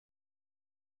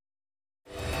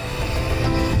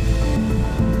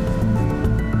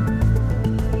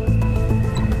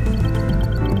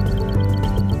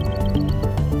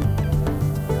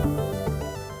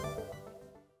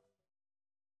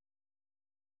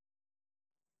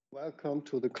Welcome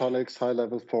to the Connex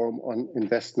High-Level Forum on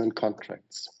Investment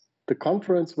Contracts. The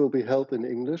conference will be held in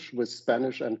English with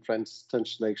Spanish and French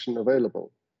translation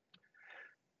available.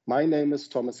 My name is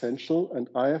Thomas Henschel, and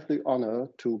I have the honor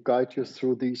to guide you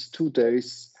through these 2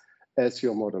 days as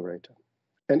your moderator.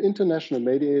 An international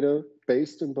mediator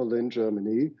based in Berlin,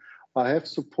 Germany, I have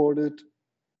supported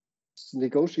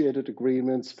negotiated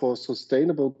agreements for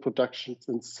sustainable productions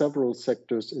in several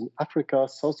sectors in Africa,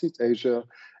 Southeast Asia,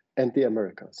 and the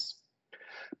Americas.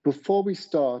 Before we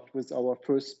start with our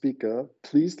first speaker,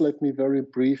 please let me very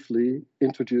briefly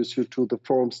introduce you to the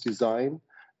forum's design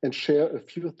and share a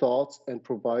few thoughts and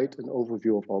provide an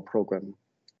overview of our program.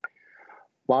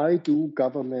 Why do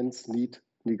governments need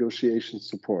negotiation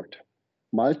support?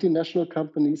 Multinational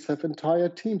companies have entire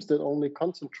teams that only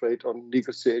concentrate on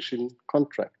negotiation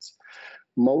contracts.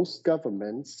 Most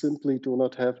governments simply do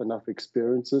not have enough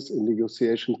experiences in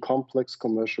negotiation complex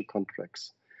commercial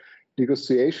contracts.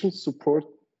 Negotiation support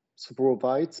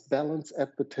provides balance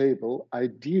at the table,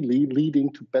 ideally leading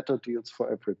to better deals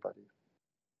for everybody.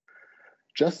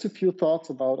 Just a few thoughts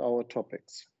about our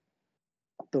topics.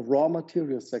 The raw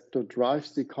material sector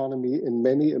drives the economy in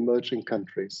many emerging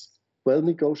countries.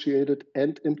 Well-negotiated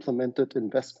and implemented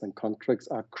investment contracts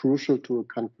are crucial to a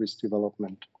country's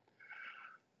development.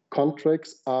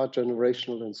 Contracts are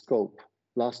generational in scope,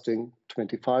 lasting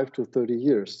 25 to 30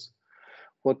 years.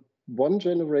 What one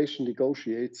generation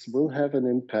negotiates will have an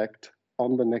impact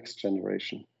on the next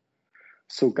generation.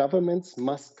 So governments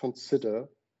must consider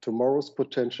tomorrow's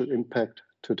potential impact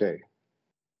today.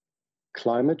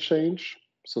 Climate change,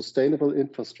 sustainable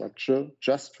infrastructure,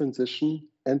 just transition,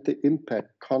 and the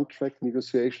impact contract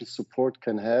negotiation support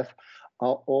can have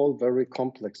are all very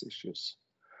complex issues.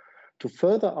 To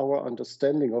further our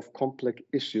understanding of complex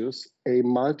issues, a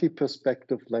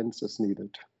multi-perspective lens is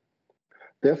needed.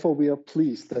 Therefore, we are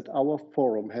pleased that our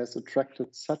forum has attracted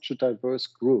such a diverse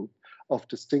group of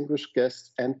distinguished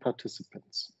guests and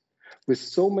participants. With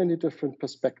so many different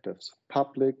perspectives,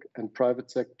 public and private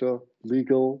sector,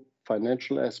 legal,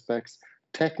 financial aspects,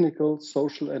 technical,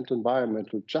 social, and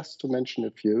environmental, just to mention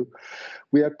a few,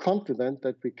 we are confident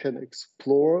that we can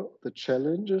explore the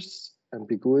challenges,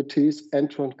 ambiguities,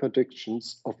 and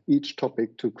contradictions of each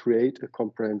topic to create a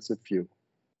comprehensive view.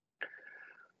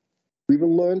 We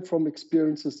will learn from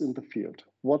experiences in the field,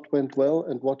 what went well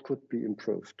and what could be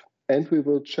improved. And we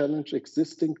will challenge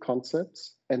existing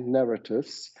concepts and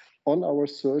narratives on our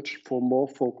search for more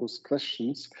focused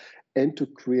questions and to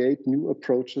create new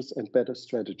approaches and better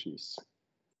strategies.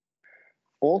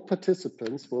 All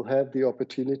participants will have the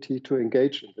opportunity to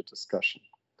engage in the discussion.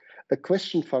 A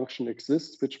question function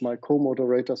exists, which my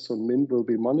co-moderator Sun Min will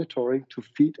be monitoring to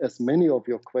feed as many of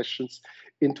your questions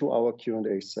into our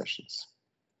Q&A sessions.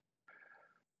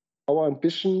 Our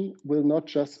ambition will not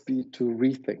just be to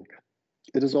rethink,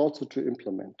 it is also to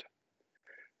implement.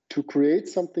 To create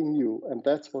something new, and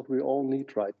that's what we all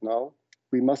need right now,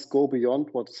 we must go beyond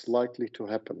what is likely to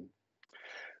happen.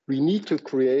 We need to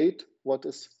create what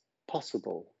is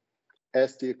possible,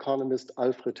 as the economist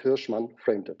Alfred Hirschman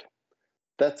framed it.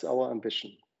 That's our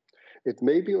ambition. It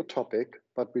may be utopic,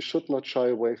 but we should not shy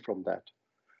away from that.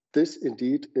 This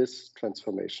indeed is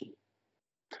transformation.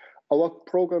 Our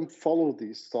program follows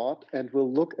these thoughts and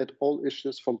will look at all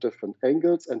issues from different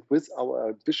angles and with our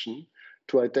ambition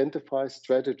to identify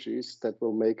strategies that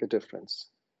will make a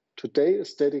difference. Today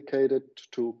is dedicated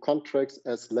to contracts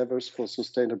as levers for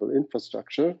sustainable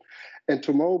infrastructure, and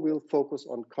tomorrow we'll focus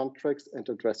on contracts and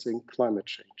addressing climate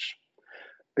change.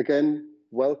 Again,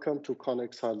 welcome to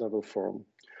Connex High-Level Forum.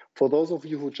 For those of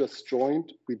you who just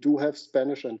joined, we do have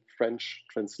Spanish and French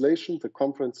translation. The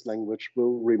conference language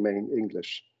will remain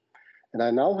English. And I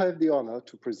now have the honor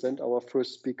to present our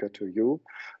first speaker to you,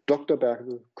 Dr.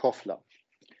 Bärbel Koffler.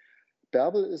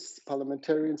 Bärbel is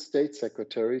Parliamentarian State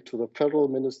Secretary to the Federal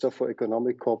Minister for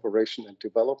Economic Cooperation and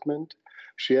Development.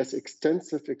 She has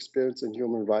extensive experience in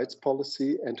human rights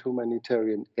policy and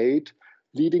humanitarian aid,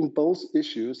 leading both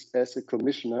issues as a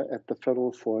commissioner at the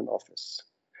Federal Foreign Office.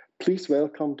 Please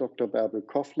welcome Dr. Bärbel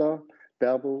Koffler.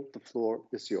 Bärbel, the floor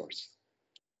is yours.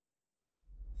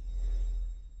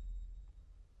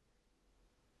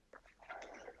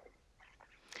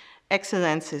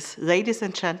 Excellencies, ladies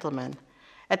and gentlemen,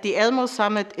 at the Elmo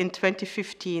Summit in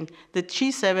 2015, the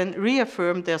G7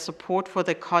 reaffirmed their support for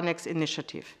the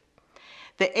Connex.Initiative.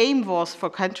 The aim was for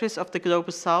countries of the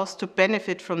Global South to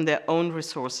benefit from their own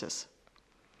resources.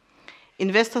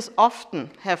 Investors often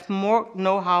have more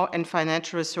know-how and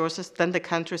financial resources than the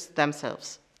countries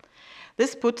themselves.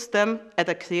 This puts them at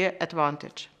a clear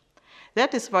advantage.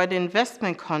 That is why the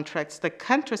investment contracts that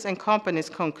countries and companies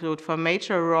conclude for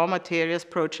major raw materials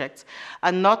projects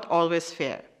are not always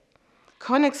fair.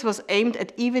 Connex was aimed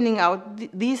at evening out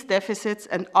these deficits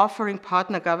and offering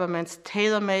partner governments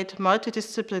tailor-made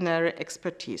multidisciplinary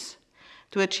expertise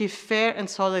to achieve fair and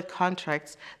solid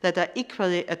contracts that are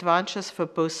equally advantageous for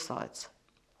both sides.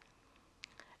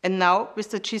 And now,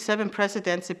 with the G7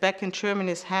 presidency back in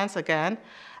Germany's hands again,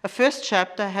 a first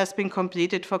chapter has been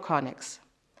completed for Connex.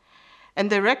 And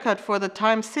the record for the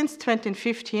time since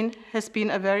 2015 has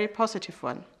been a very positive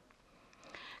one.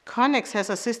 Connex has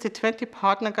assisted 20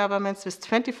 partner governments with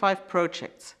 25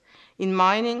 projects in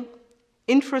mining,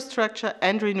 infrastructure,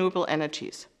 and renewable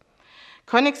energies.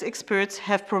 Connex experts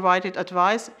have provided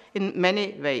advice in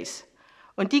many ways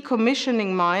on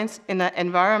decommissioning mines in an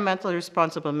environmentally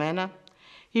responsible manner,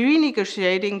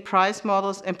 renegotiating price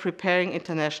models, and preparing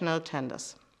international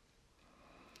tenders.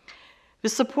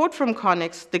 With support from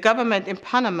Connex, the government in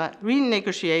Panama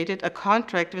renegotiated a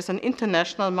contract with an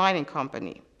international mining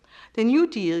company. The new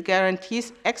deal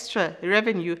guarantees extra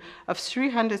revenue of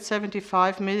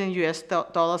 $375 million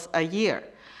a year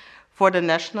for the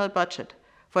national budget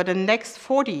for the next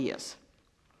 40 years.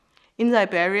 In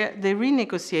Liberia, the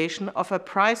renegotiation of a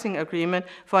pricing agreement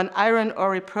for an iron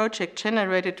ore project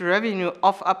generated revenue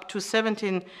of up to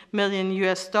 $17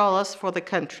 million for the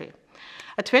country,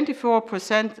 a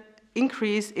 24%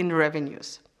 increase in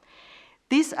revenues.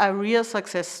 These are real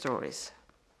success stories.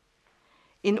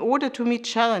 In order to meet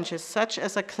challenges such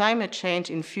as a climate change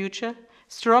in future,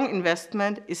 strong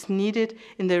investment is needed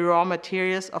in the raw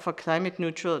materials of a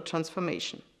climate-neutral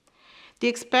transformation. The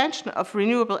expansion of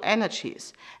renewable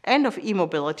energies and of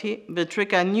e-mobility will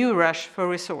trigger a new rush for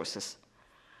resources.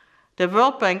 The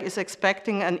World Bank is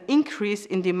expecting an increase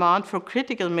in demand for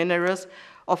critical minerals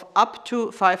of up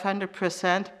to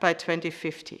 500% by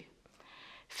 2050.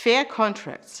 Fair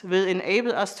contracts will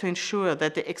enable us to ensure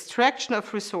that the extraction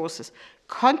of resources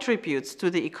contributes to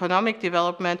the economic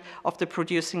development of the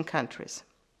producing countries.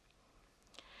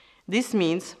 This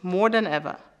means, more than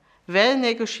ever,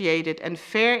 well-negotiated and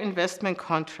fair investment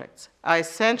contracts are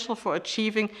essential for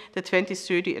achieving the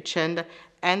 2030 Agenda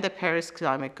and the Paris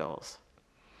climate goals.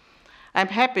 I'm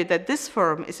happy that this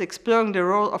forum is exploring the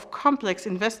role of complex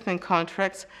investment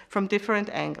contracts from different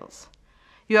angles.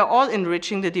 You are all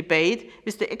enriching the debate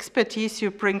with the expertise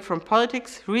you bring from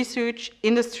politics, research,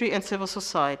 industry, and civil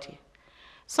society.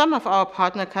 Some of our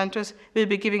partner countries will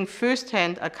be giving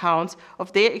first-hand accounts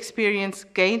of their experience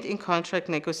gained in contract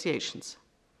negotiations.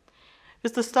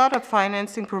 With the startup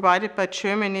financing provided by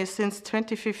Germany since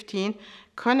 2015,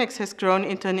 Connex has grown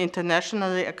into an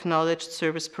internationally acknowledged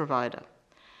service provider.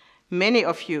 Many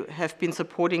of you have been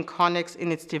supporting Connex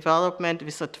in its development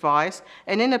with advice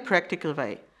and in a practical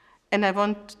way, and I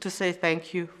want to say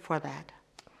thank you for that.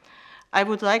 I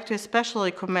would like to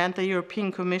especially commend the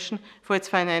European Commission for its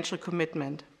financial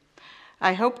commitment.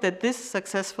 I hope that this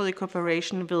successful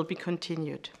cooperation will be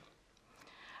continued.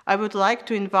 I would like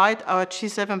to invite our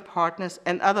G7 partners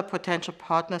and other potential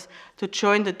partners to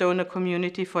join the donor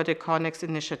community for the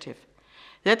Connex.Initiative.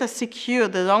 Let us secure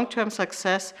the long-term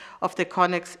success of the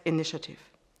Connex.Initiative.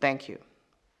 Thank you.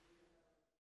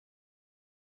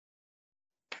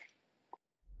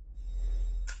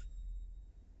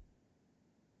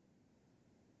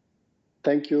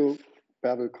 Thank you,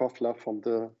 Bärbel Koffler from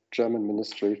the German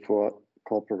Ministry for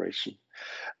Cooperation.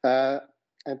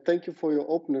 And thank you for your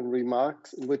opening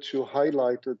remarks in which you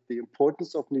highlighted the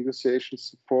importance of negotiation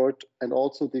support and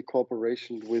also the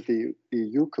cooperation with the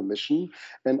EU Commission,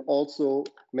 and also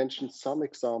mentioned some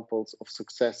examples of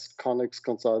success Connex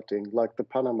consulting, like the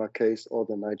Panama case or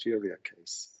the Nigeria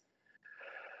case.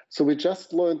 So we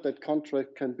just learned that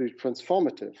contract can be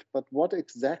transformative, but what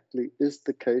exactly is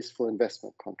the case for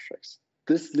investment contracts?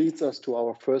 This leads us to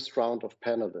our first round of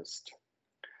panelists.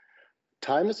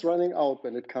 Time is running out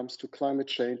when it comes to climate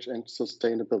change and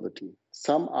sustainability.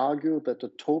 Some argue that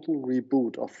a total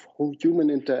reboot of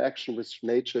human interaction with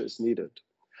nature is needed.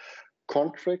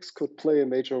 Contracts could play a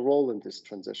major role in this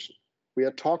transition. We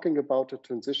are talking about a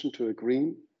transition to a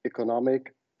green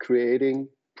economic, creating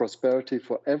prosperity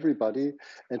for everybody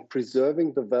and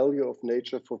preserving the value of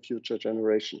nature for future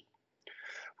generations.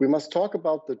 We must talk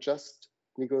about the just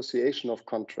negotiation of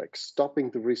contracts,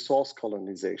 stopping the resource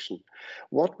colonization.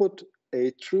 What would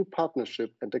a true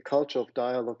partnership and a culture of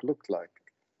dialogue look like?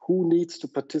 Who needs to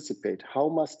participate? How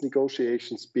must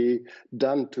negotiations be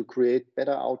done to create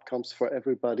better outcomes for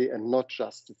everybody and not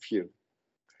just a few?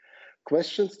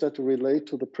 Questions that relate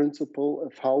to the principle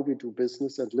of how we do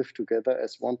business and live together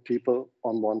as one people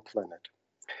on one planet.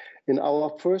 In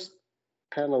our first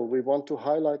panel, we want to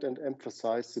highlight and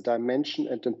emphasize the dimension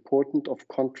and importance of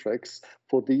contracts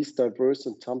for these diverse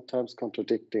and sometimes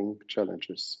contradicting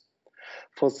challenges.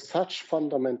 For such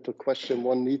fundamental question,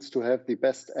 one needs to have the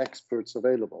best experts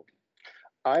available.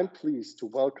 I'm pleased to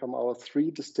welcome our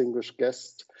three distinguished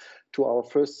guests to our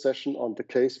first session on the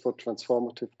case for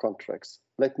transformative contracts.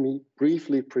 Let me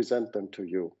briefly present them to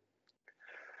you.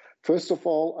 First of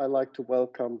all, I'd like to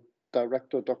welcome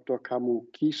Director Dr.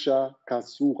 Kamukisha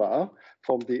Kasura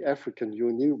from the African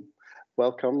Union.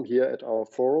 Welcome here at our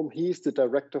forum. He is the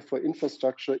Director for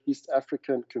Infrastructure, East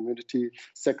African Community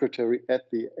Secretary at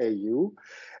the AU.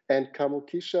 And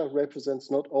Kamukisha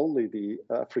represents not only the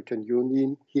African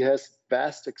Union, he has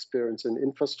vast experience in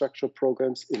infrastructure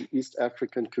programs in East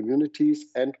African communities.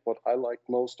 And what I like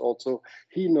most also,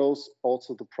 he knows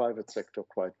also the private sector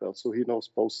quite well. So he knows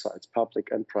both sides,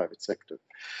 public and private sector.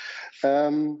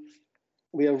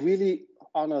 We are really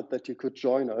honored that you could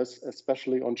join us,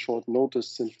 especially on short notice,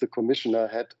 since the commissioner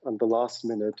had on the last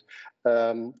minute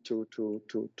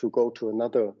to go to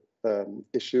another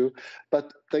issue.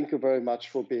 But thank you very much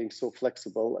for being so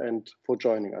flexible and for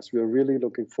joining us. We are really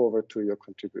looking forward to your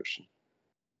contribution.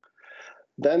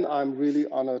 Then I'm really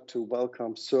honored to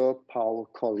welcome Sir Paul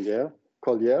Collier.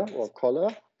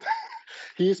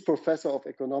 He is Professor of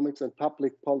Economics and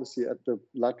Public Policy at the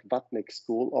Blavatnik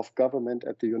School of Government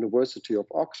at the University of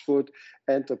Oxford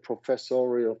and a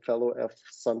Professorial Fellow at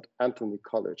St. Anthony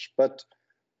College. But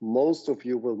most of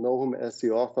you will know him as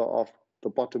the author of The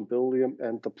Bottom Billion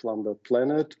and The Plundered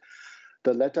Planet.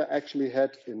 The latter actually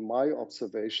had, in my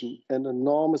observation, an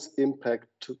enormous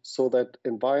impact so that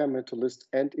environmentalists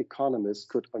and economists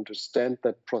could understand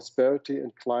that prosperity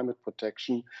and climate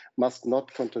protection must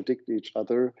not contradict each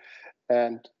other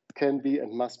and can be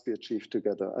and must be achieved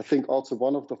together. I think also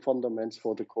one of the fundamentals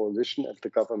for the coalition and the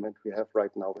government we have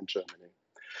right now in Germany.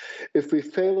 If we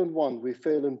fail in one, we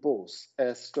fail in both,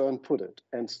 as Stern put it.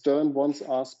 And Stern once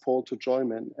asked Paul to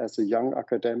join in as a young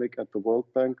academic at the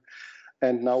World Bank.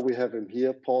 And now we have him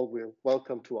here. Paul,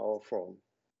 welcome to our forum.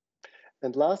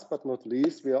 And last but not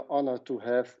least, we are honored to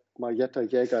have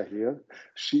Marjeta Jager here.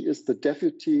 She is the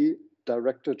Deputy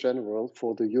Director General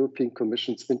for the European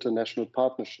Commission's International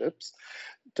Partnerships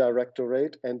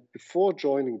Directorate. And before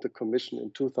joining the Commission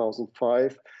in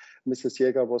 2005, Mrs.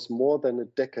 Jager was more than a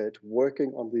decade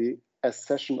working on the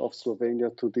accession of Slovenia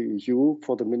to the EU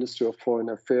for the Ministry of Foreign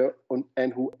Affairs,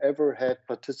 and whoever had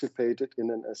participated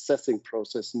in an assessing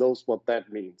process knows what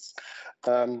that means.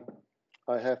 I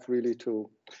have really to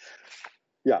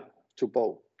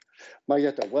bow.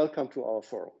 Marjeta, welcome to our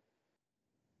forum.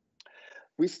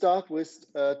 We start with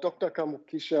Dr.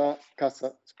 Kamukisha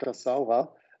Kasura.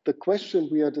 The question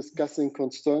we are discussing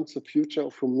concerns the future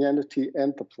of humanity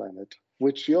and the planet,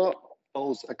 which you're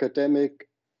both academic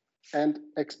and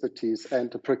expertise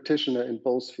and a practitioner in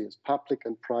both fields, public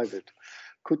and private.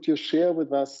 Could you share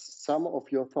with us some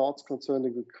of your thoughts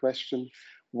concerning the question,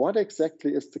 what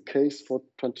exactly is the case for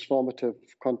transformative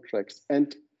contracts?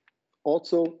 And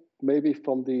also maybe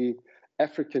from the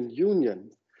African Union,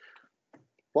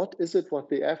 what is it what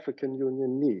the African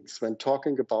Union needs when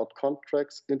talking about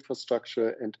contracts,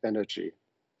 infrastructure, and energy?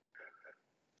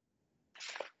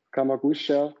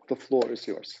 Kamukisha, the floor is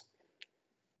yours.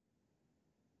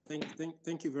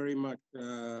 Thank you very much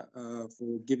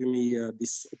for giving me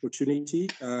this opportunity.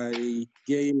 I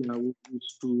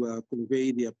wish to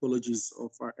convey the apologies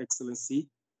of Our Excellency,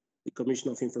 the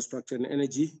Commissioner of Infrastructure and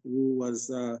Energy, who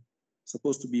was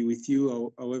supposed to be with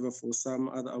you. However, for some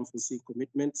other unforeseen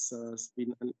commitments, has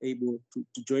been unable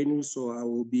to join you. So I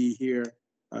will be here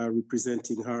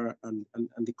representing her and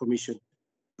the Commission.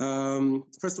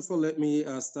 First of all, let me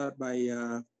start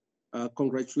by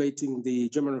congratulating the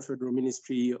German Federal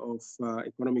Ministry of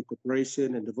Economic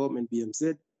Cooperation and Development,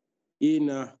 BMZ,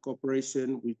 in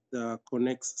cooperation with the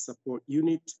Connex Support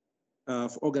Unit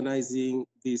for organizing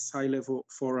this high-level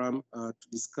forum to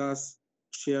discuss,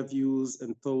 share views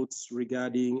and thoughts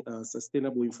regarding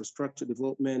sustainable infrastructure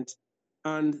development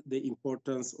and the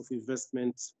importance of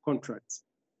investment contracts.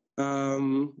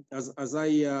 As I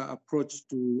approach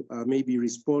to maybe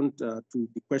respond to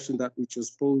the question which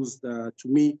was posed to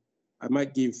me, I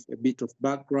might give a bit of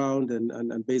background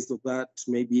and based on that,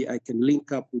 maybe I can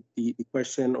link up with the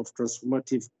question of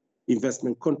transformative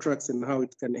investment contracts and how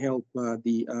it can help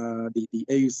the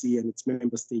AUC and its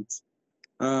member states.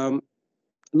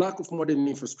 Lack of modern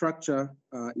infrastructure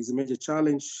is a major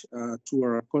challenge to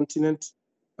our continent,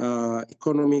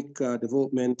 economic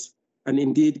development, and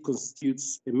indeed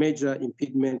constitutes a major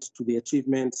impediment to the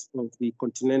achievement of the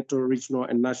continental, regional,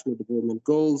 and national development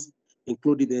goals,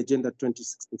 including the Agenda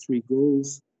 2063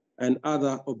 goals and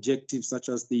other objectives such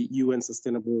as the UN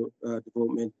Sustainable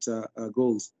Development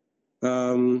Goals.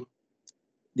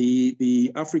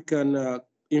 The African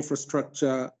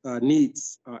infrastructure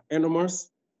needs are enormous,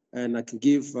 and I can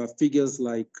give figures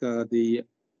like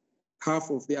half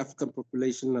of the African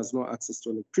population has no access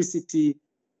to electricity,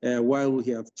 while we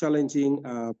have challenging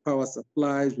power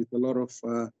supplies with a lot of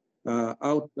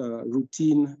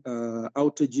routine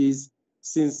outages,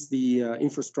 since the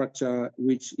infrastructure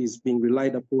which is being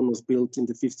relied upon was built in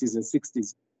the 50s and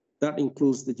 60s. That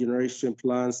includes the generation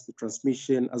plants, the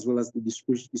transmission, as well as the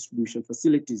distribution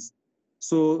facilities.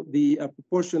 So the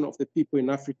proportion of the people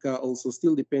in Africa also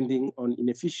still depending on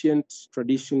inefficient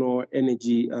traditional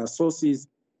energy sources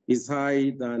is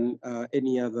higher than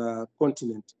any other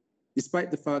continent, despite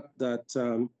the fact that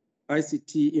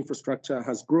ICT infrastructure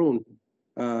has grown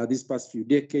these past few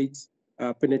decades.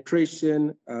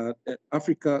 Penetration,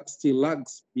 Africa still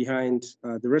lags behind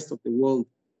the rest of the world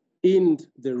in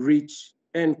the reach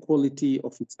and quality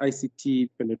of its ICT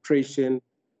penetration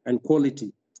and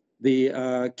quality.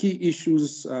 The key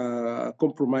issues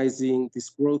compromising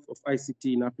this growth of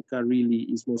ICT in Africa really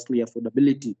is mostly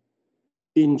affordability.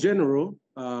 In general,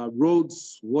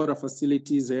 roads, water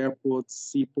facilities, airports,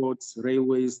 seaports,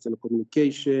 railways,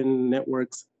 telecommunication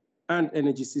networks, and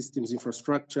energy systems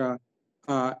infrastructure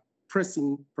are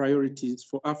pressing priorities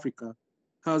for Africa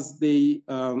as they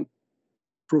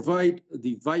provide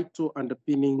the vital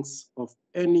underpinnings of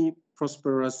any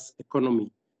prosperous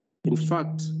economy. In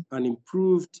fact, an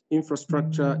improved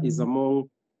infrastructure is among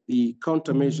the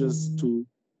countermeasures to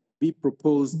be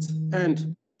proposed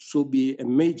and should be a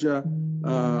major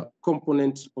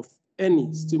component of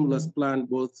any stimulus plan,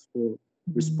 both for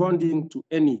responding to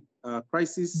any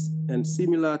crisis and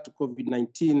similar to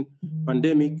COVID-19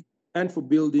 pandemic, and for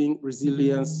building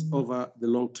resilience over the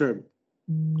long term.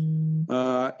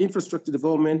 Infrastructure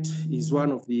development is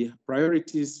one of the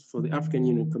priorities for the African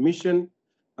Union Commission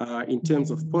in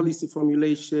terms of policy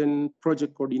formulation,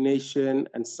 project coordination,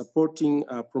 and supporting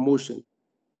promotion.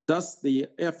 Thus, the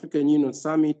African Union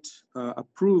Summit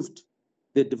approved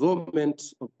the development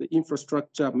of the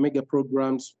infrastructure mega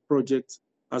programs projects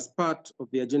as part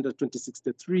of the Agenda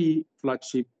 2063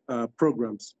 flagship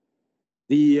programs.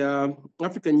 The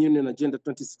African Union Agenda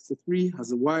 2063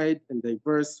 has a wide and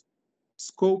diverse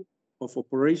scope of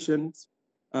operations.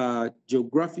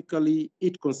 Geographically,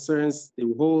 it concerns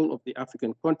the whole of the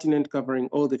African continent, covering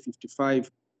all the 55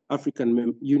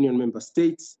 African Union member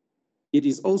states. It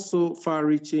is also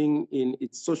far-reaching in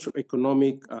its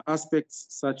socio-economic aspects,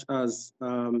 such as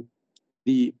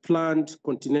the planned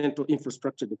continental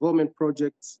infrastructure development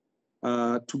projects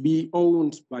to be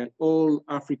owned by all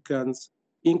Africans,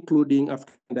 including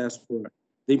African diaspora.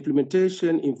 The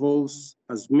implementation involves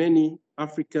as many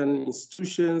African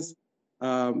institutions,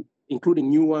 including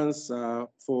new ones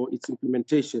for its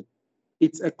implementation.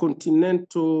 It's a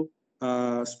continental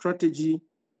strategy,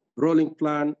 rolling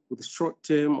plan with short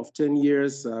term of 10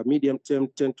 years, medium term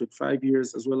 10 to 5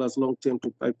 years, as well as long term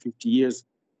to 50 years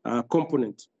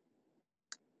component.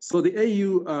 So the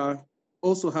AU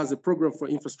also has a program for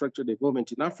infrastructure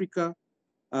development in Africa,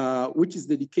 which is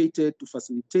dedicated to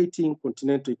facilitating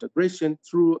continental integration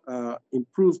through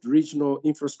improved regional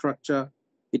infrastructure.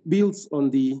 It builds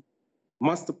on the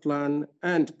master plan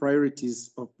and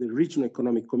priorities of the regional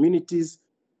economic communities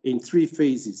in 3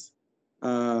 phases.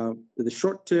 The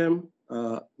short term,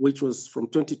 which was from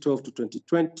 2012 to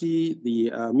 2020,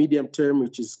 the medium term,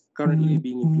 which is currently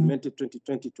being implemented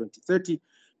 2020-2030,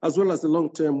 as well as the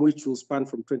long term, which will span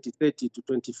from 2030 to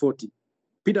 2040.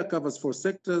 PIDA covers 4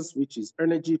 sectors, which is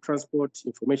energy, transport,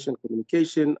 information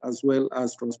communication, as well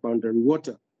as transboundary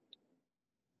water.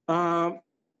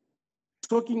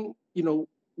 Talking,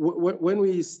 when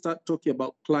we start talking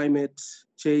about climate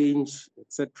change,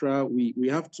 etc., we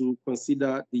have to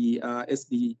consider the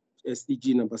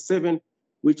SDG number 7,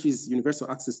 which is universal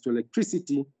access to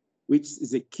electricity, which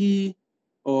is a key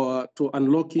to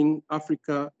unlocking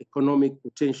Africa's economic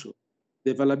potential.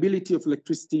 The availability of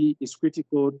electricity is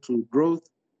critical to growth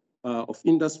of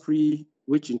industry,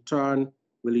 which in turn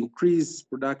will increase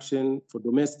production for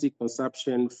domestic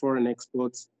consumption, foreign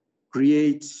exports,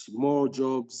 create more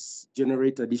jobs,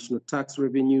 generate additional tax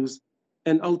revenues,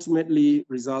 and ultimately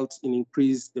result in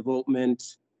increased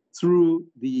development through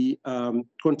the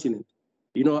continent.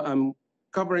 I'm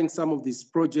covering some of these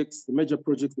projects, the major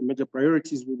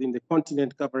priorities within the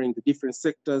continent, covering the different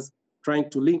sectors, trying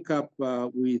to link up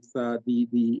with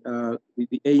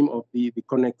the aim of the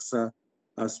Connex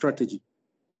strategy.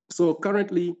 So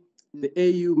currently,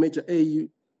 the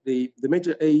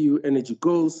major AU energy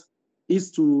goals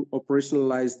is to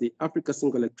operationalize the Africa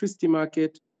Single Electricity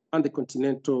Market and the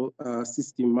Continental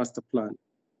System Master Plan.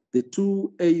 The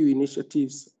 2 AU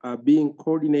initiatives are being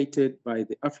coordinated by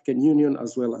the African Union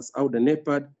as well as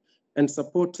AUDA-NEPAD and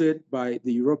supported by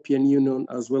the European Union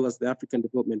as well as the African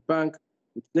Development Bank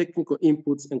with technical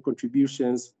inputs and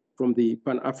contributions from the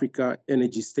Pan-Africa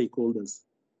energy stakeholders.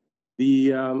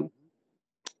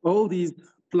 All these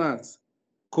plans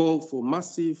call for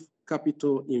massive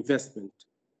capital investment,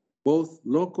 both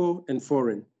local and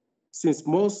foreign. Since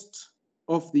most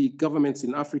of the governments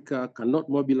in Africa cannot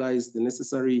mobilize the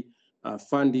necessary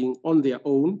funding on their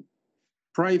own,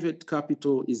 private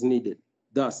capital is needed.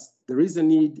 Thus, there is a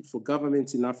need for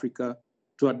governments in Africa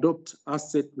to adopt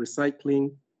asset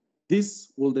recycling.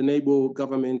 This will enable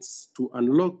governments to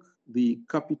unlock the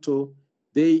capital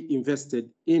they invested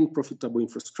in profitable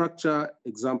infrastructure,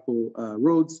 example,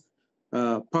 roads,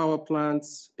 power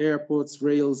plants, airports,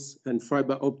 rails, and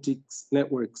fiber optics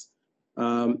networks.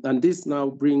 And this now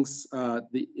brings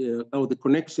the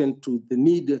connection to the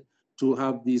need to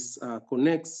have this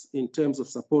Connex in terms of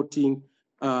supporting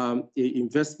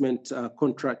investment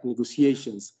contract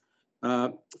negotiations.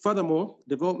 Furthermore,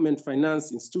 development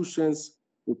finance institutions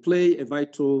will play a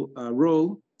vital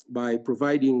role by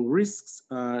providing risks,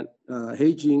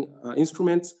 hedging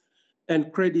instruments,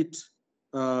 and credit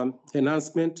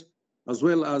enhancement, as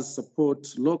well as support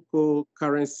local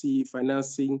currency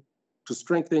financing to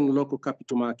strengthen local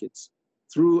capital markets.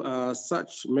 Through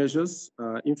such measures,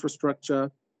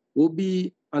 infrastructure will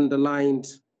be underlined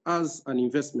as an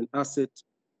investment asset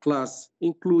class,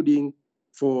 including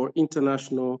for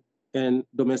international and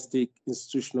domestic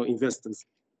institutional investors.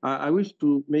 I wish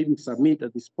to maybe submit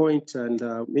at this point, and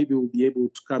maybe we'll be able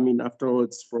to come in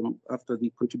afterwards after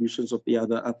the contributions of the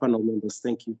other panel members.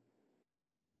 Thank you.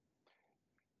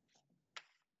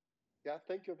 Yeah,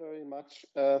 thank you very much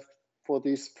for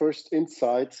these first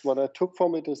insights. What I took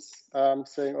from it is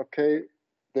saying, okay,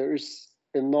 there is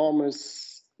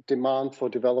enormous demand for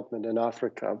development in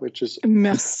Africa, which is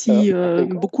Merci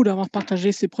beaucoup d'avoir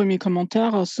partagé ces premiers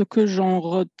commentaires. Ce que j'en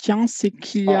retiens, c'est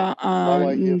qu'il y a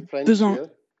un besoin.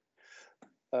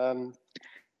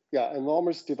 Yeah,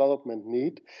 enormous development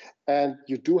need, and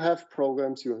you do have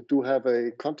programs. You do have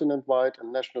a continent-wide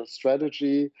and national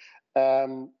strategy.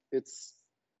 It's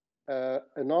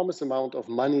enormous amount of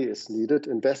money is needed,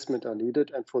 investment are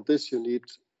needed, and for this you need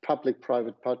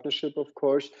public-private partnership, of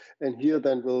course, and here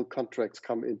then will contracts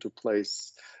come into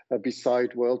place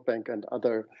beside World Bank and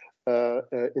other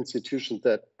institutions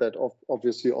that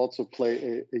obviously also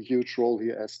play a huge role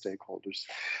here as stakeholders.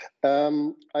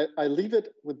 I leave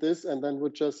it with this and then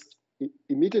would just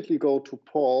immediately go to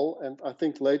Paul, and I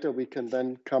think later we can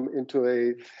then come into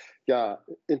a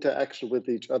interaction with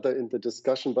each other in the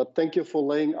discussion. But thank you for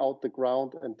laying out the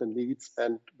ground and the needs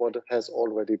and what has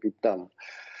already been done.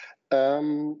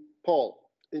 Paul,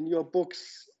 in your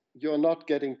books, You're Not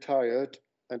Getting Tired,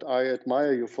 and I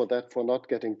admire you for that, for not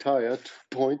getting tired,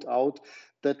 point out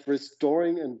that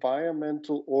restoring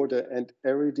environmental order and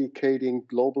eradicating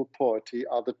global poverty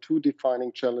are the two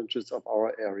defining challenges of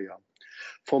our area.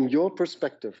 From your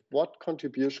perspective, what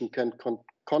contribution can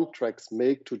contracts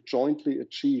make to jointly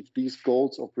achieve these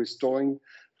goals of restoring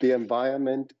the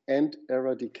environment and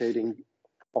eradicating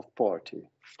of poverty?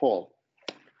 Paul.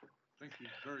 Thank you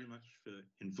very much for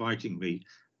inviting me.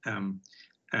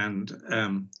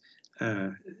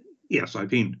 Yes, I've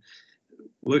been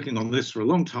working on this for a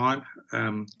long time.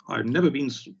 I've never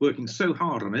been working so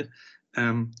hard on it.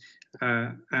 I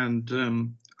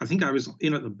think I was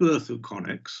in at the birth of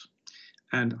Connex,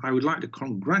 and I would like to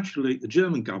congratulate the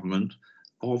German government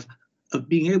of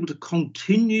being able to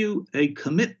continue a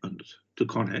commitment to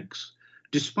Connex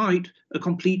despite a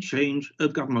complete change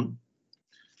of government.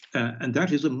 And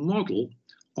that is a model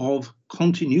of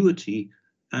continuity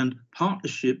and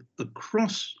partnership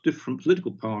across different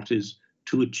political parties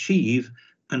to achieve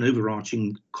an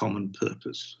overarching common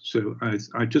purpose. So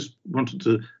I just wanted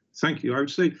to thank you. I would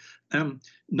say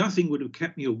nothing would have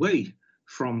kept me away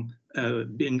from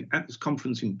being at this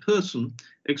conference in person,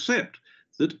 except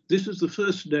that this is the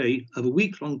first day of a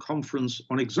week-long conference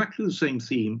on exactly the same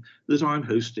theme that I'm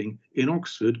hosting in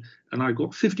Oxford, and I've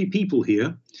got 50 people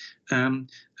here, and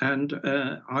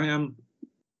I am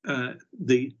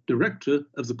the director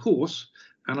of the course,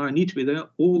 and I need to be there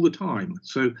all the time.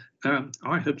 So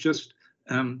I have just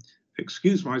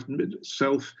excused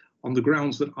myself on the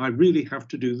grounds that I really have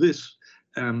to do this.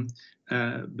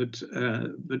 But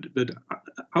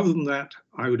other than that,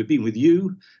 I would have been with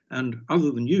you, and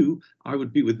other than you, I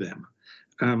would be with them.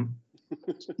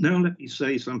 Now let me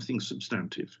say something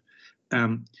substantive.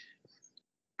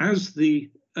 As the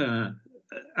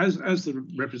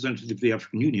representative of the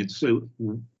African Union so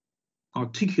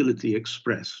articulately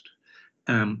expressed,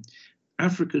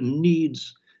 Africa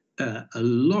needs a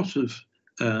lot of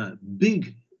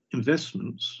big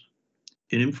investments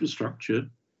in infrastructure,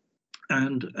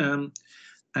 and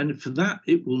for that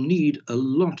it will need a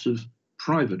lot of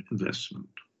private investment,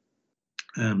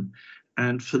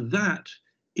 and for that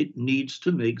it needs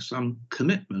to make some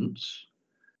commitments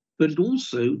but it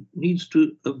also needs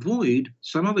to avoid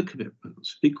some other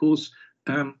commitments, because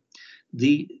one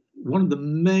of the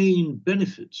main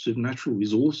benefits of natural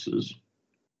resources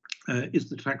is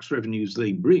the tax revenues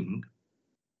they bring.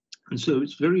 And so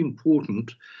it's very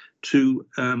important to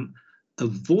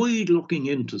avoid locking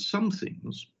into some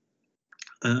things,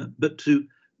 but to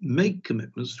make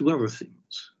commitments to other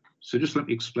things. So just let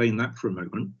me explain that for a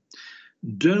moment.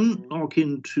 Don't lock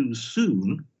in too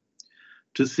soon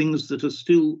to things that are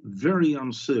still very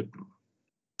uncertain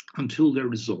until they're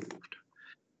resolved.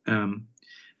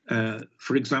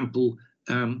 For example,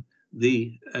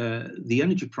 the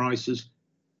energy prices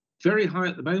very high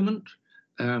at the moment.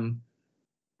 Who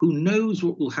knows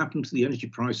what will happen to the energy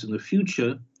price in the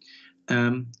future?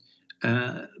 And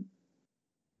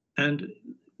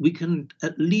we can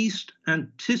at least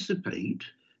anticipate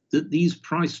that these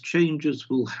price changes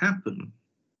will happen.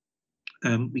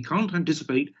 We can't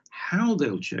anticipate how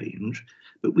they'll change,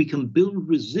 but we can build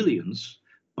resilience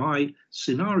by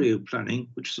scenario planning,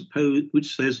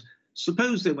 which says,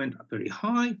 suppose they went up very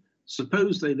high,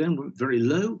 suppose they then went very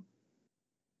low.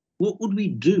 What would we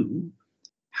do?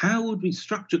 How would we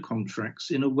structure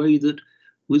contracts in a way that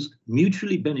was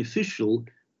mutually beneficial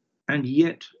and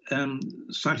yet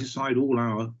satisfied all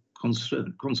our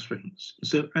constraints?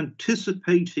 So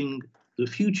anticipating the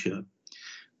future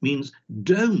means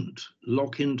don't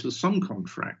lock into some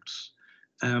contracts,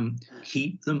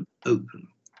 keep them open.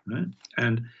 Right?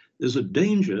 And there's a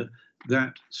danger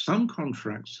that some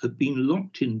contracts have been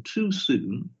locked in too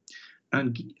soon,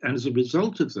 and as a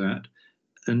result of that,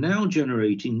 are now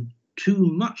generating too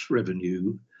much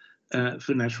revenue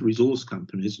for natural resource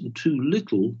companies and too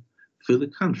little for the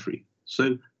country.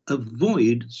 So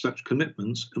avoid such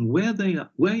commitments, and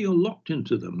where you're locked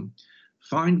into them,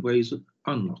 find ways of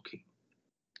unlocking.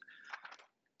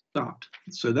 But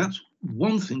so that's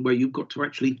one thing where you've got to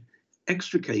actually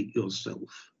extricate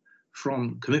yourself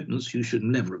from commitments you should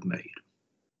never have made.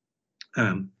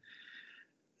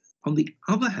 On the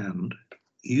other hand,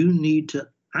 you need to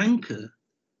anchor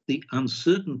the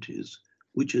uncertainties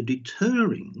which are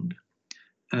deterring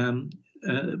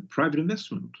private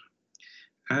investment.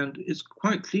 And it's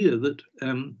quite clear that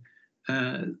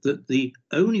that the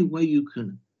only way you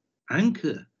can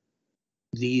anchor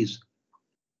these,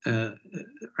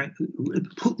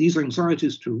 put these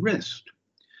anxieties to rest,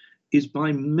 is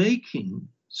by making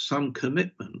some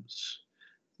commitments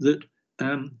that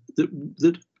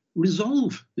that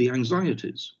resolve the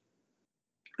anxieties.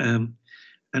 And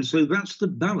so that's the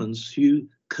balance. You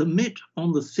commit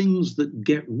on the things that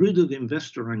get rid of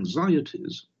investor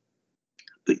anxieties,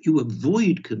 but you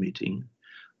avoid committing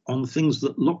on things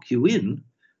that lock you in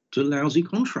to lousy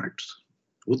contracts,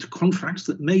 or to contracts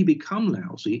that may become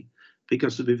lousy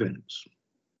because of events.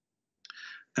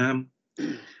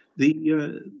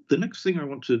 The next thing I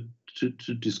want to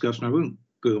discuss, and I won't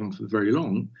go on for very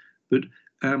long, but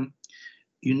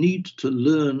you need to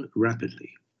learn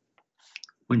rapidly.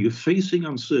 When you're facing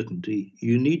uncertainty,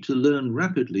 you need to learn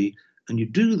rapidly, and you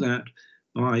do that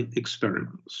by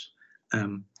experiments.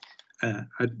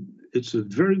 It's a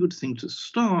very good thing to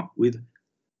start with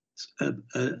a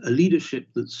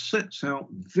leadership that sets out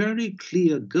very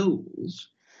clear goals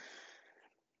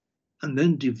and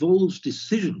then devolves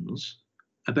decisions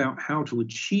about how to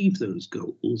achieve those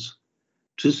goals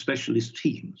to specialist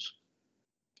teams.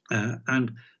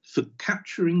 And for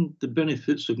capturing the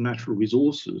benefits of natural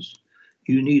resources,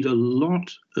 you need a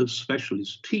lot of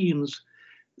specialist teams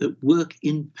that work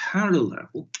in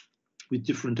parallel with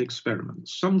different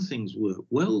experiments. Some things work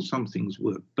well, some things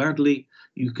work badly.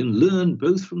 You can learn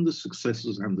both from the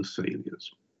successes and the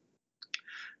failures.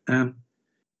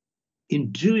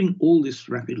 In doing all this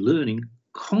rapid learning,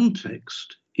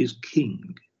 context is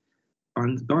king.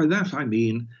 And by that I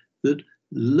mean that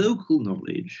local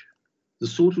knowledge, the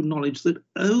sort of knowledge that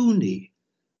only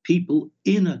people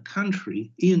in a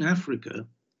country, in Africa,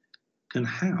 can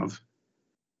have,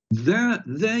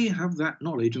 they have that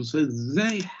knowledge, and so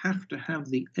they have to have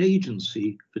the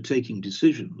agency for taking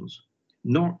decisions,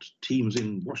 not teams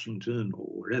in Washington or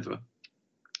wherever.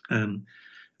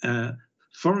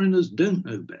 Foreigners don't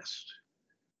know best.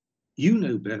 You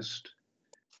know best,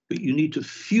 but you need to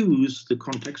fuse the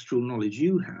contextual knowledge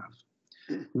you have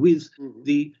with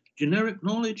the generic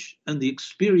knowledge and the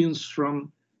experience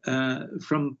from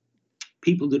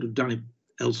people that have done it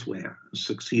elsewhere,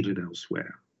 succeeded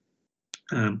elsewhere.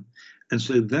 And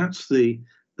so that's the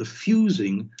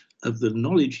fusing of the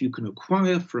knowledge you can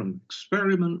acquire from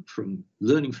experiment, from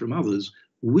learning from others,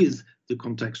 with the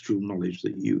contextual knowledge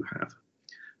that you have.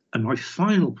 And my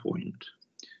final point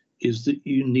is that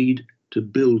you need to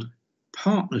build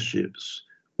partnerships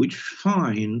which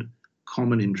find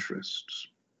common interests.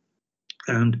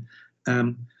 And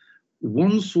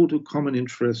one sort of common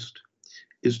interest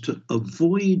is to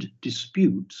avoid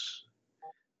disputes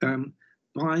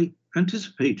by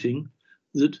anticipating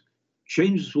that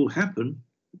changes will happen.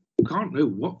 You can't know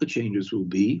what the changes will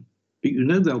be, but you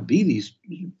know there'll be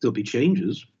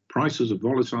changes. Prices are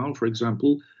volatile, for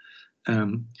example.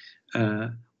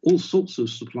 All sorts of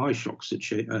supply shocks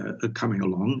are coming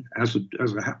along, as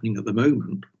are happening at the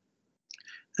moment.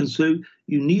 And so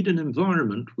you need an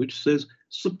environment which says,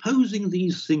 supposing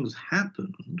these things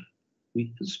happened,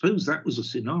 suppose that was a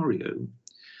scenario,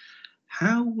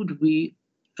 how would we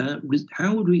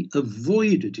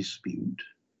avoid a dispute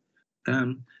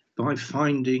by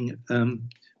finding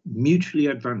mutually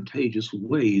advantageous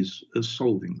ways of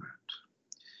solving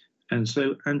that? And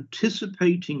so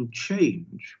anticipating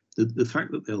change, the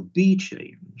fact that there'll be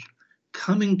change,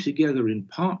 coming together in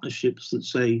partnerships that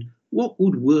say, what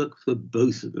would work for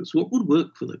both of us? What would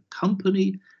work for the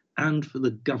company and for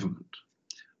the government?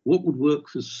 What would work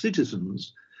for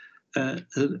citizens and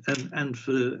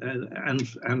for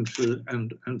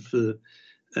the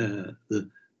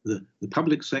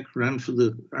public sector and for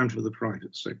the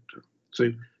private sector?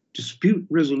 So dispute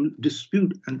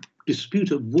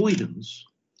avoidance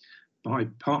by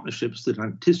partnerships that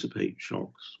anticipate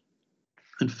shocks.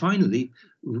 And finally,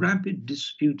 rapid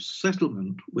dispute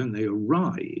settlement when they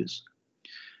arise.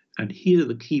 And here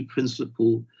the key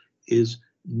principle is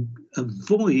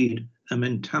avoid a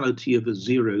mentality of a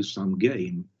zero-sum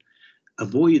game.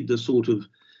 Avoid the sort of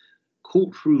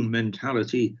courtroom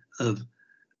mentality of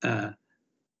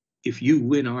if you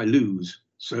win, I lose.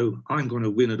 So I'm going to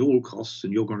win at all costs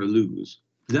and you're going to lose.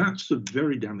 That's a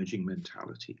very damaging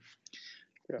mentality.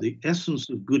 Yeah. The essence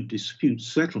of good dispute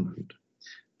settlement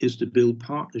is to build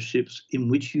partnerships in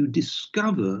which you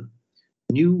discover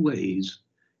new ways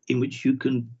in which you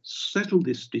can settle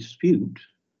this dispute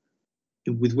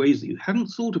with ways that you hadn't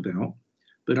thought about,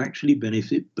 but actually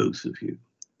benefit both of you.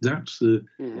 That's the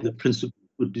principle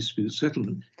of good dispute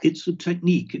settlement. It's a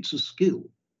technique, it's a skill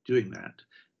doing that.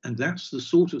 And that's the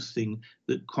sort of thing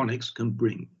that Connex can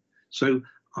bring. So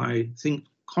I think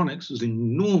Connex is an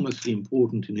enormously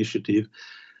important initiative.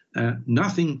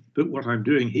 Nothing but what I'm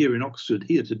doing here in Oxford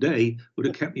here today would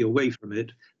have kept me away from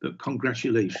it, but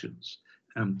congratulations.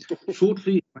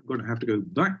 Shortly, I'm going to have to go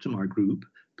back to my group,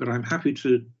 but I'm happy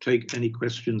to take any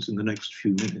questions in the next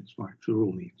few minutes, by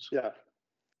all means. Yeah.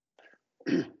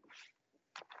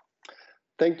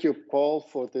 Thank you, Paul,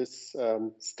 for this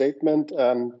statement.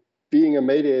 Being a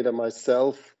mediator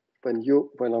myself, when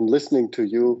I'm listening to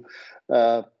you,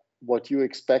 what you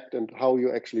expect and how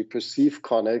you actually perceive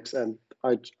Connex, and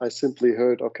I simply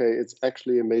heard, okay, it's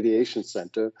actually a mediation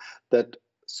center that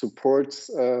supports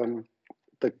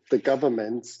the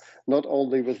governments, not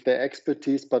only with their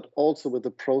expertise, but also with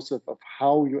the process of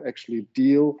how you actually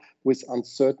deal with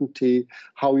uncertainty,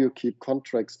 how you keep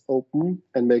contracts open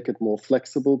and make it more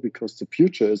flexible because the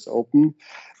future is open.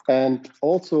 And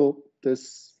also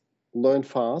this learn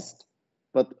fast,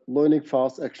 but learning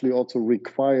fast actually also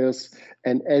requires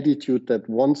an attitude that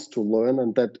wants to learn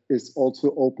and that is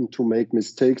also open to make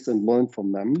mistakes and learn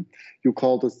from them. You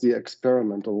call this the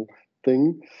experimental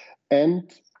thing.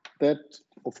 And that,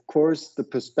 of course, the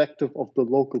perspective of the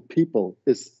local people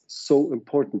is so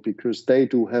important because they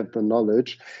do have the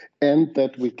knowledge, and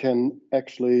that we can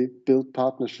actually build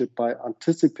partnership by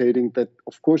anticipating that,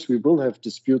 of course, we will have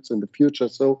disputes in the future.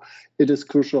 So it is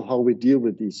crucial how we deal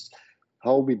with these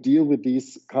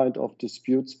kind of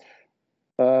disputes.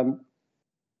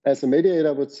 As a mediator,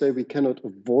 I would say we cannot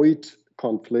avoid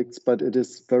conflicts, but it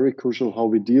is very crucial how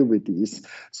we deal with these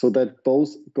so that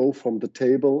both go from the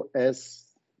table as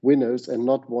winners and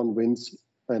not one wins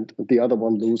and the other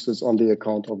one loses on the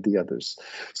account of the others.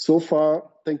 So far,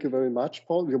 thank you very much,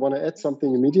 Paul. You want to add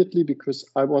something immediately because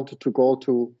I wanted to go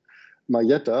to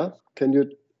Marjeta. Can you,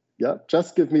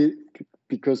 just give me,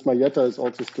 because Marjeta is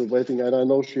also still waiting and I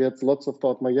know she has lots of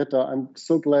thought. Marjeta, I'm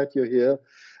so glad you're here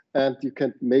and you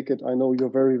can make it. I know you're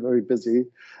very, very busy.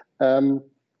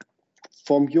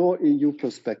 From your EU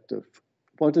perspective,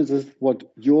 what is it, what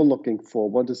you're looking for?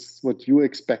 What is what you're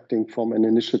expecting from an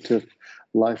initiative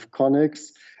like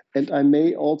Connex? And I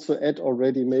may also add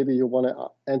already, maybe you want to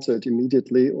answer it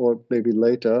immediately or maybe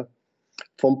later.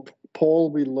 From Paul,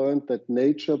 we learned that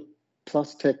nature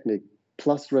plus technique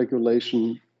plus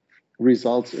regulation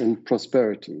results in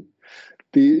prosperity.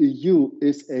 The EU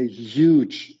is a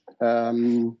huge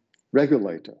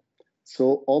regulator.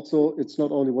 So also, it's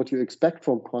not only what you expect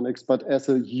from Connex, but as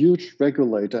a huge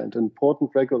regulator and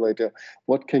important regulator,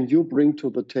 what can you bring to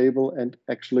the table and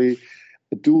actually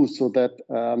do so that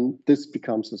this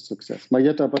becomes a success?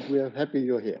 Marjeta, but we are happy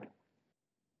you're here.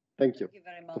 Thank you. Thank you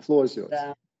very much. The floor is yours.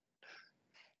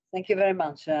 Thank you very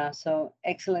much. So,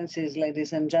 Excellencies,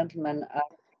 ladies and gentlemen,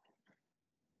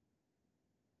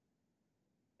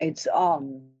 it's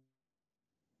on.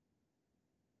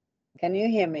 Can you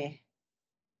hear me?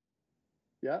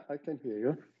 Yeah, I can hear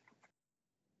you.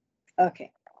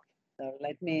 Okay. So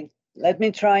let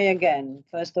me try again.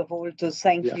 First of all, to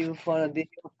thank you for the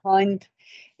kind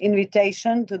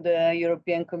invitation to the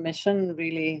European Commission.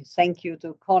 Really, thank you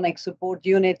to Connex Support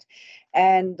Unit.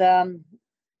 And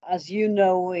as you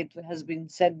know, it has been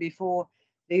said before,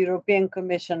 the European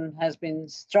Commission has been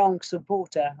strong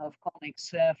supporter of Connex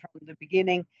from the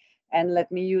beginning. And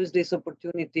let me use this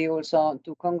opportunity also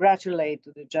to congratulate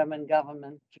the German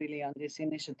government really on this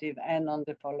initiative and on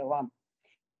the follow-up.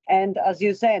 And as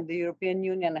you said, the European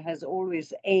Union has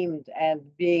always aimed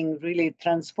at being really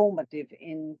transformative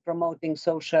in promoting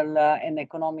social and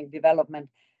economic development,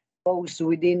 both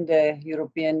within the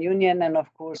European Union and,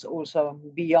 of course, also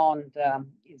beyond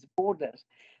its borders,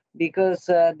 because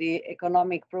the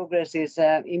economic progress is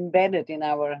embedded in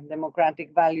our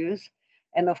democratic values.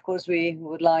 And, of course, we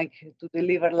would like to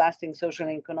deliver lasting social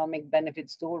and economic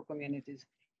benefits to all communities.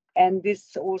 And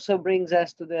this also brings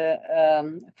us to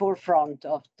the forefront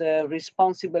of the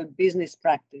responsible business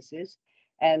practices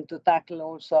and to tackle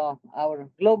also our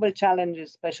global challenges,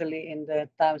 especially in the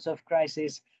times of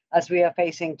crisis as we are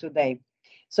facing today.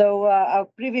 So our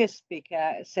previous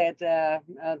speaker said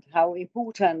how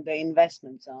important the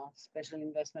investments are, special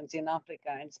investments in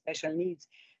Africa and special needs.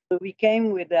 So we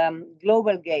came with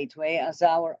Global Gateway as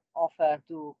our offer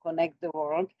to connect the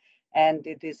world. And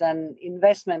it is an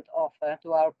investment offer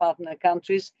to our partner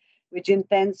countries, which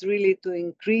intends really to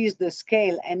increase the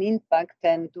scale and impact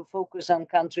and to focus on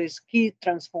countries' key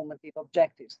transformative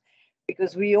objectives.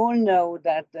 Because we all know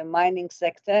that the mining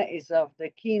sector is of the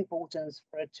key importance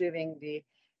for achieving the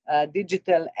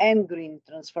digital and green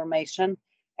transformation.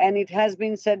 And it has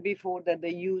been said before that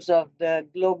the use of the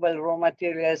global raw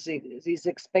materials is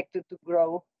expected to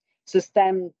grow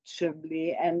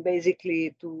substantially and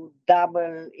basically to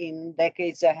double in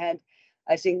decades ahead.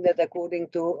 I think that according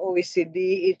to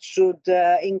OECD, it should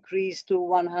increase to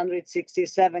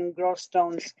 167 gross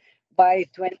tons by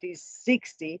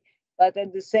 2060. But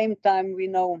at the same time, we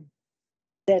know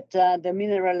that the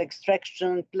mineral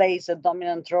extraction plays a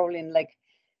dominant role in like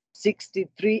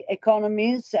 63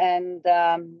 economies. And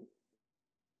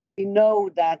we know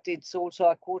that it's also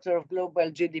a quarter of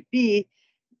global GDP.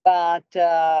 But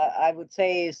I would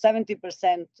say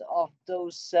 70% of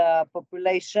those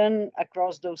population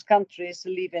across those countries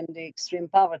live in the extreme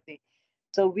poverty.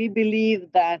 So we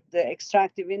believe that the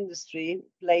extractive industry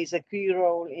plays a key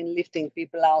role in lifting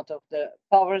people out of the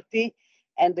poverty,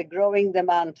 and the growing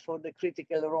demand for the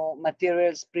critical raw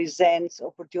materials presents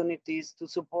opportunities to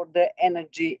support the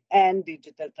energy and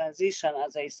digital transition,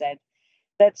 as I said.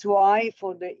 That's why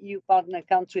for the EU partner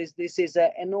countries, this is an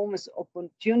enormous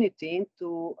opportunity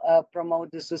to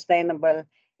promote the sustainable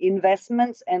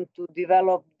investments and to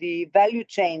develop the value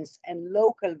chains and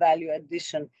local value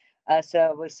addition, as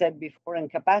was said before,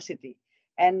 and capacity.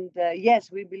 And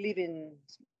yes, we believe in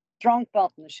strong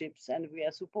partnerships, and we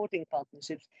are supporting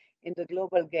partnerships in the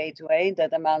Global Gateway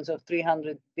that amounts of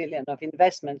 300 billion of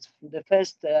investments. The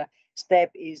first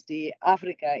step is the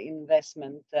Africa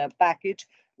investment package,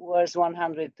 was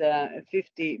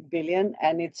 150 billion,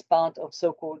 and it's part of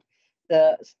so-called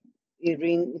the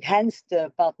enhanced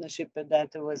partnership that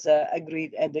was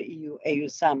agreed at the EU-AU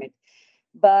summit.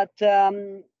 But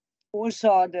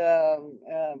also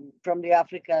from the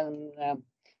African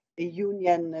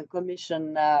Union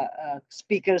Commission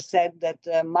speaker said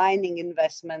that mining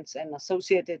investments and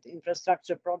associated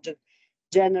infrastructure projects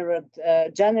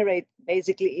generate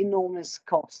basically enormous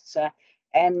costs.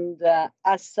 And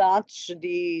as such,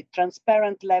 the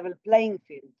transparent level playing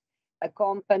field,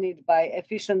 accompanied by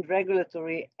efficient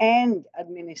regulatory and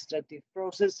administrative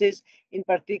processes, in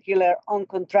particular on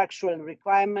contractual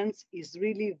requirements, is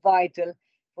really vital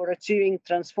for achieving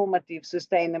transformative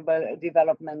sustainable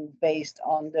development based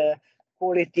on the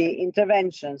quality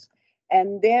interventions.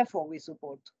 And therefore, we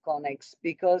support Connex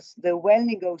because the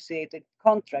well-negotiated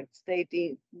contracts take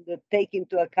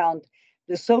into account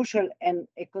the social and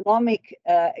economic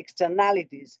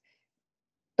externalities.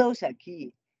 Those are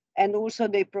key. And also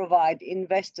they provide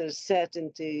investors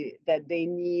certainty that they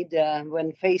need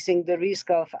when facing the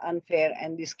risk of unfair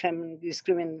and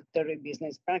discriminatory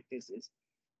business practices.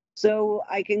 So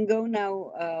I can go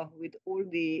now with all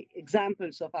the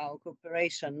examples of our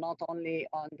cooperation, not only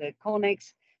on the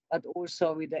Connex, but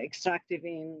also with the Extractive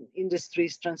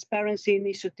Industries Transparency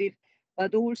Initiative,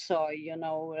 but also,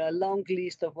 a long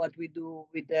list of what we do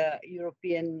with the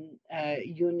European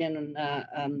Union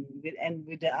and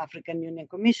with the African Union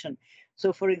Commission.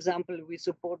 So, for example, we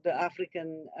support the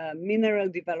African Mineral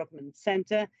Development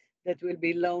Center that will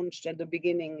be launched at the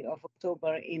beginning of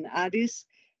October in Addis.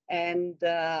 And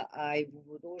I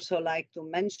would also like to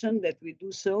mention that we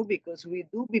do so because we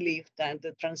do believe that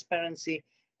the transparency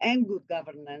and good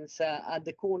governance are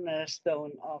the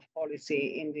cornerstone of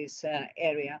policy in this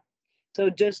area. So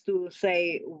just to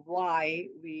say why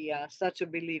we are such a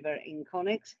believer in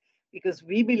Connex, because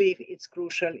we believe it's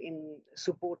crucial in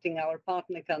supporting our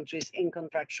partner countries in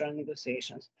contractual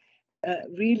negotiations.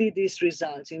 Really, this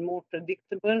results in more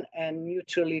predictable and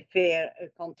mutually fair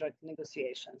contract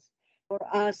negotiations. For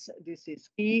us, this is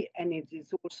key, and it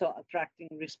is also attracting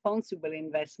responsible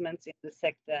investments in the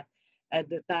sector at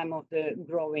the time of the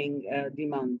growing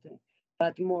demand.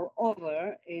 But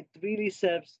moreover, it really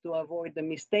serves to avoid the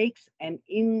mistakes and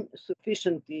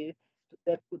insufficiency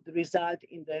that could result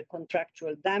in the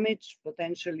contractual damage,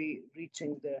 potentially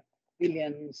reaching the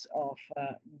billions of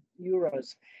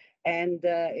euros. And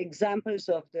examples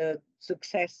of the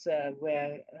success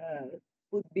were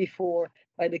put before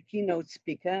by the keynote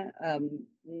speaker,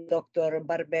 Dr.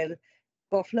 Barbel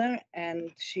Koffler, and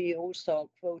she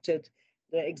also quoted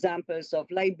the examples of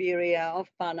Liberia, of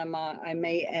Panama, I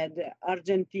may add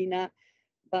Argentina,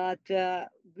 but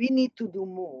we need to do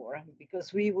more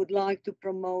because we would like to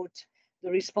promote the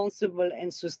responsible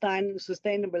and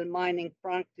sustainable mining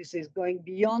practices going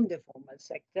beyond the formal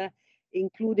sector,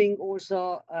 including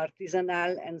also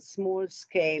artisanal and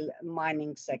small-scale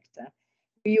mining sector.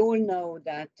 We all know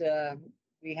that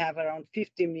we have around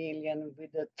 50 million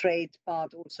with the trade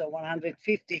part, also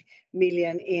 150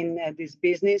 million in this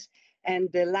business,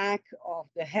 and the lack of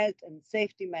the health and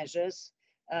safety measures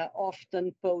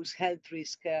often pose health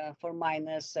risk for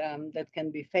miners that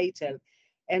can be fatal.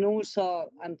 And also,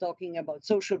 I'm talking about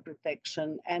social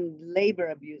protection and labor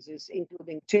abuses,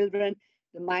 including children.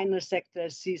 The miner sector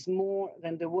sees more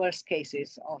than the worst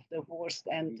cases of the forced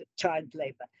and child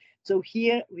labor. So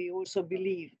here we also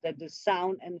believe that the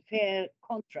sound and fair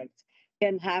contracts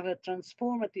can have a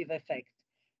transformative effect,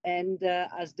 and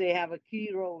as they have a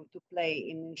key role to play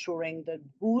in ensuring the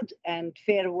good and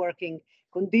fair working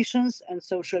conditions and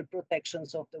social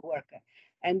protections of the worker.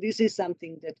 And this is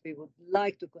something that we would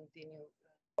like to continue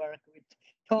to work with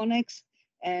Connex,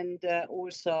 and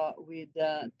also with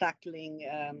tackling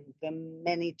the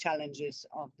many challenges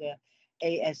of the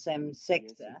ASM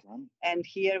sector. And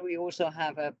here we also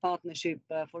have a partnership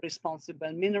for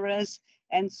responsible minerals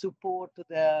and support to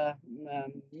the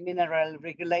mineral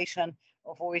regulation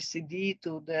of OECD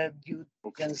to the due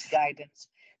diligence guidance.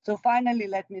 So finally,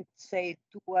 let me say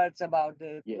 2 words about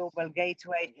the Global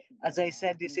Gateway. As I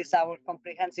said, this is our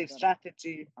comprehensive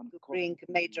strategy to bring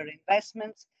major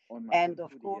investments. And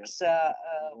of course,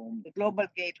 the Global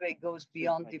Gateway goes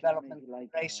beyond development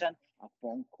cooperation.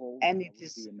 And it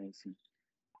is,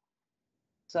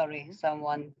 sorry,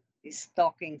 someone is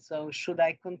talking. So should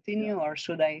I continue or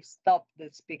should I stop the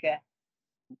speaker?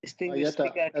 Distinguished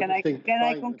speaker, can I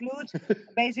conclude?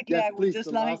 Basically, yes, I would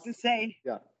just like to say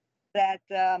that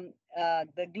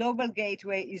the Global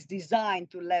Gateway is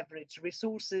designed to leverage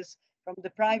resources from the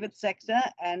private sector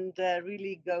and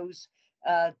really goes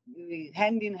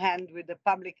hand in hand with the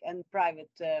public and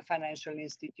private financial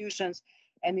institutions.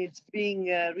 And it's being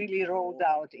really rolled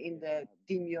out in the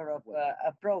Team Europe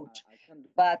approach.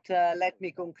 But let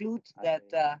me conclude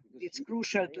that it's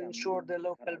crucial to ensure the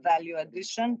local value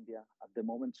addition. At the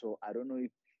moment, so I don't know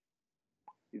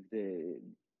if the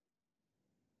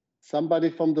somebody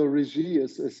from the regie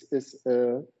is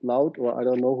loud, or I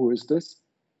don't know who is this.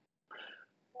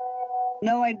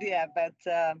 No idea, but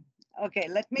okay,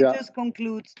 let me just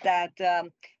conclude that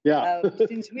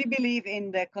since we believe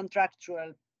in the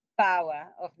contractual power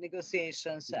of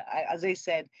negotiations, as I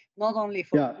said, not only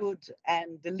for good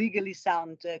and the legally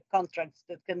sound contracts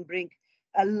that can bring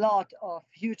a lot of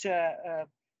future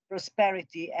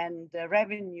prosperity and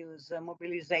revenues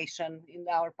mobilization in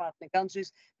our partner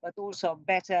countries, but also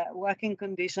better working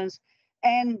conditions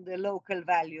and the local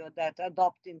value that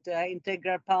adopt into an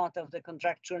integral part of the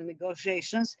contractual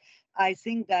negotiations. I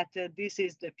think that this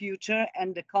is the future,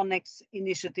 and the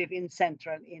Connex.Initiative is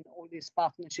central in all these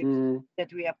partnerships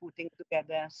that we are putting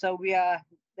together. So we are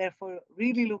therefore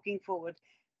really looking forward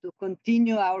to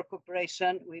continue our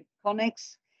cooperation with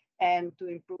Connex and to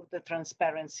improve the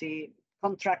transparency,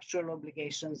 contractual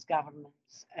obligations,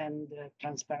 governance, and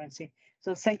transparency.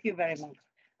 So thank you very much.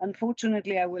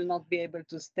 Unfortunately, I will not be able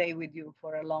to stay with you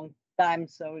for a long time,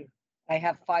 so I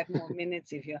have 5 more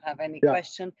minutes if you have any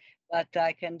question. but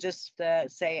I can just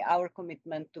say our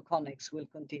commitment to Connex will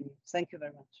continue. Thank you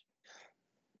very much.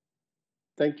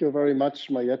 Thank you very much,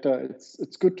 Marjeta.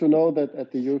 It's good to know that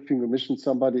at the European Commission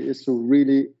somebody is who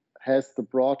really has the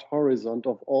broad horizon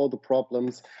of all the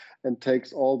problems and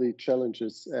takes all the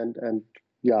challenges and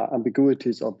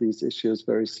ambiguities of these issues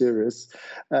very serious.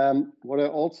 What I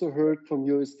also heard from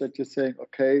you is that you're saying,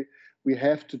 okay, we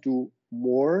have to do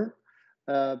more.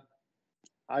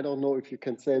 I don't know if you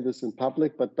can say this in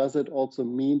public, but does it also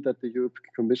mean that the European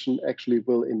Commission actually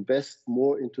will invest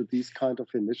more into these kind of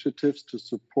initiatives to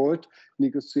support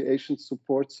negotiation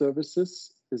support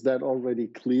services? Is that already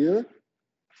clear?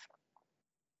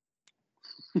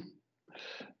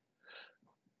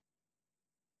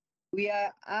 We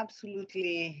are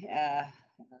absolutely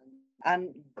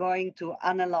going to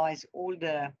analyze all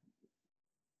the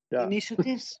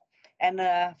initiatives. And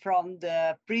from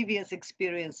the previous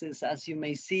experiences, as you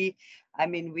may see, I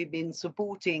mean, we've been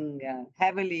supporting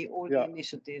heavily all the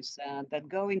initiatives that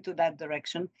go into that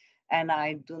direction. And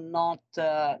I do not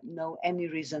know any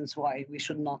reasons why we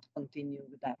should not continue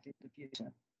with that in the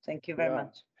future. Thank you very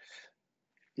much.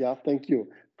 Yeah, thank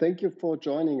you. Thank you for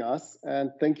joining us.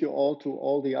 And thank you all to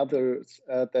all the others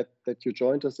that you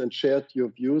joined us and shared your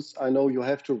views. I know you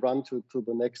have to run to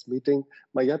the next meeting.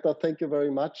 Marjeta, thank you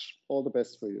very much. All the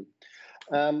best for you.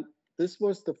 This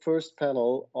was the first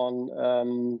panel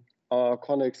on our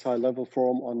Connex high-level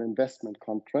forum on investment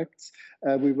contracts.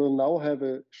 We will now have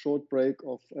a short break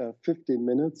of 15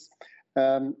 minutes.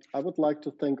 I would like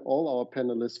to thank all our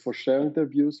panelists for sharing their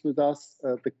views with us.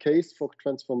 The case for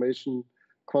transformation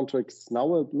contracts now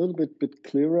a little bit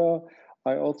clearer.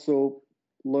 I also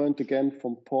learned again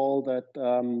from Paul that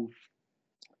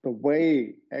the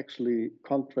way actually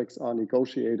contracts are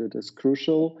negotiated is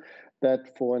crucial,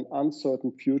 that for an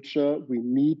uncertain future, we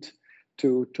need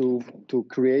to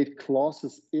create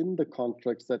clauses in the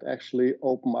contracts that actually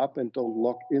open up and don't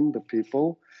lock in the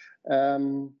people.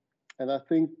 And I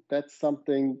think that's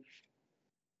something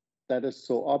that is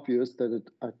so obvious that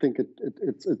I think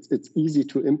it's easy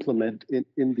to implement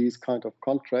in these kind of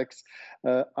contracts.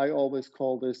 I always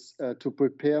call this to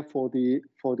prepare for the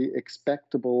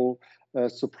expectable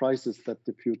surprises that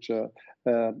the future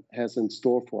has in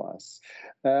store for us.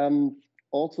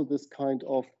 Also, this kind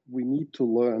of we need to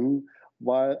learn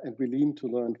and we need to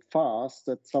learn fast.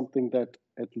 That's something that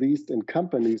at least in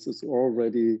companies is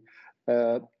already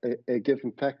a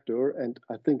given factor, and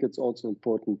I think it's also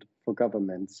important for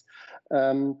governments.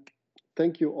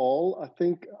 Thank you all.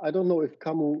 I don't know if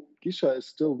Kamu Gisha is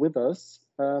still with us,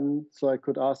 so I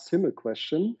could ask him a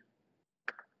question.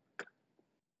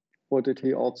 Or did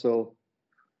he also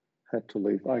had to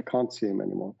leave? I can't see him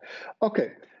anymore.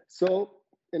 Okay, so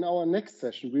in our next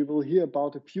session, we will hear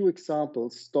about a few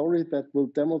examples, stories that will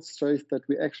demonstrate that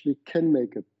we actually can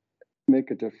make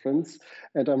a difference.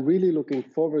 And I'm really looking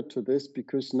forward to this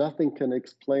because nothing can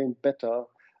explain better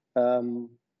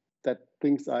that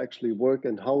things actually work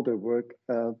and how they work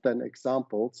than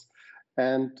examples.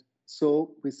 And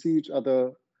so we see each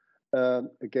other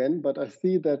again, but I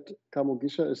see that Kamu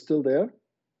Gisha is still there.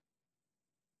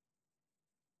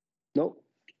 No,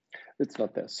 it's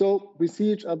not there. So we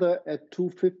see each other at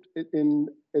 2:50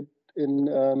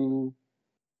 in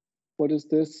what is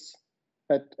this?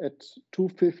 At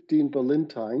 2:15 Berlin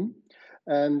time.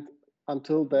 And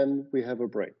until then, we have a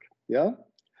break. Yeah?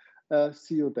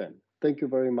 See you then. Thank you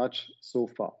very much so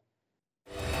far.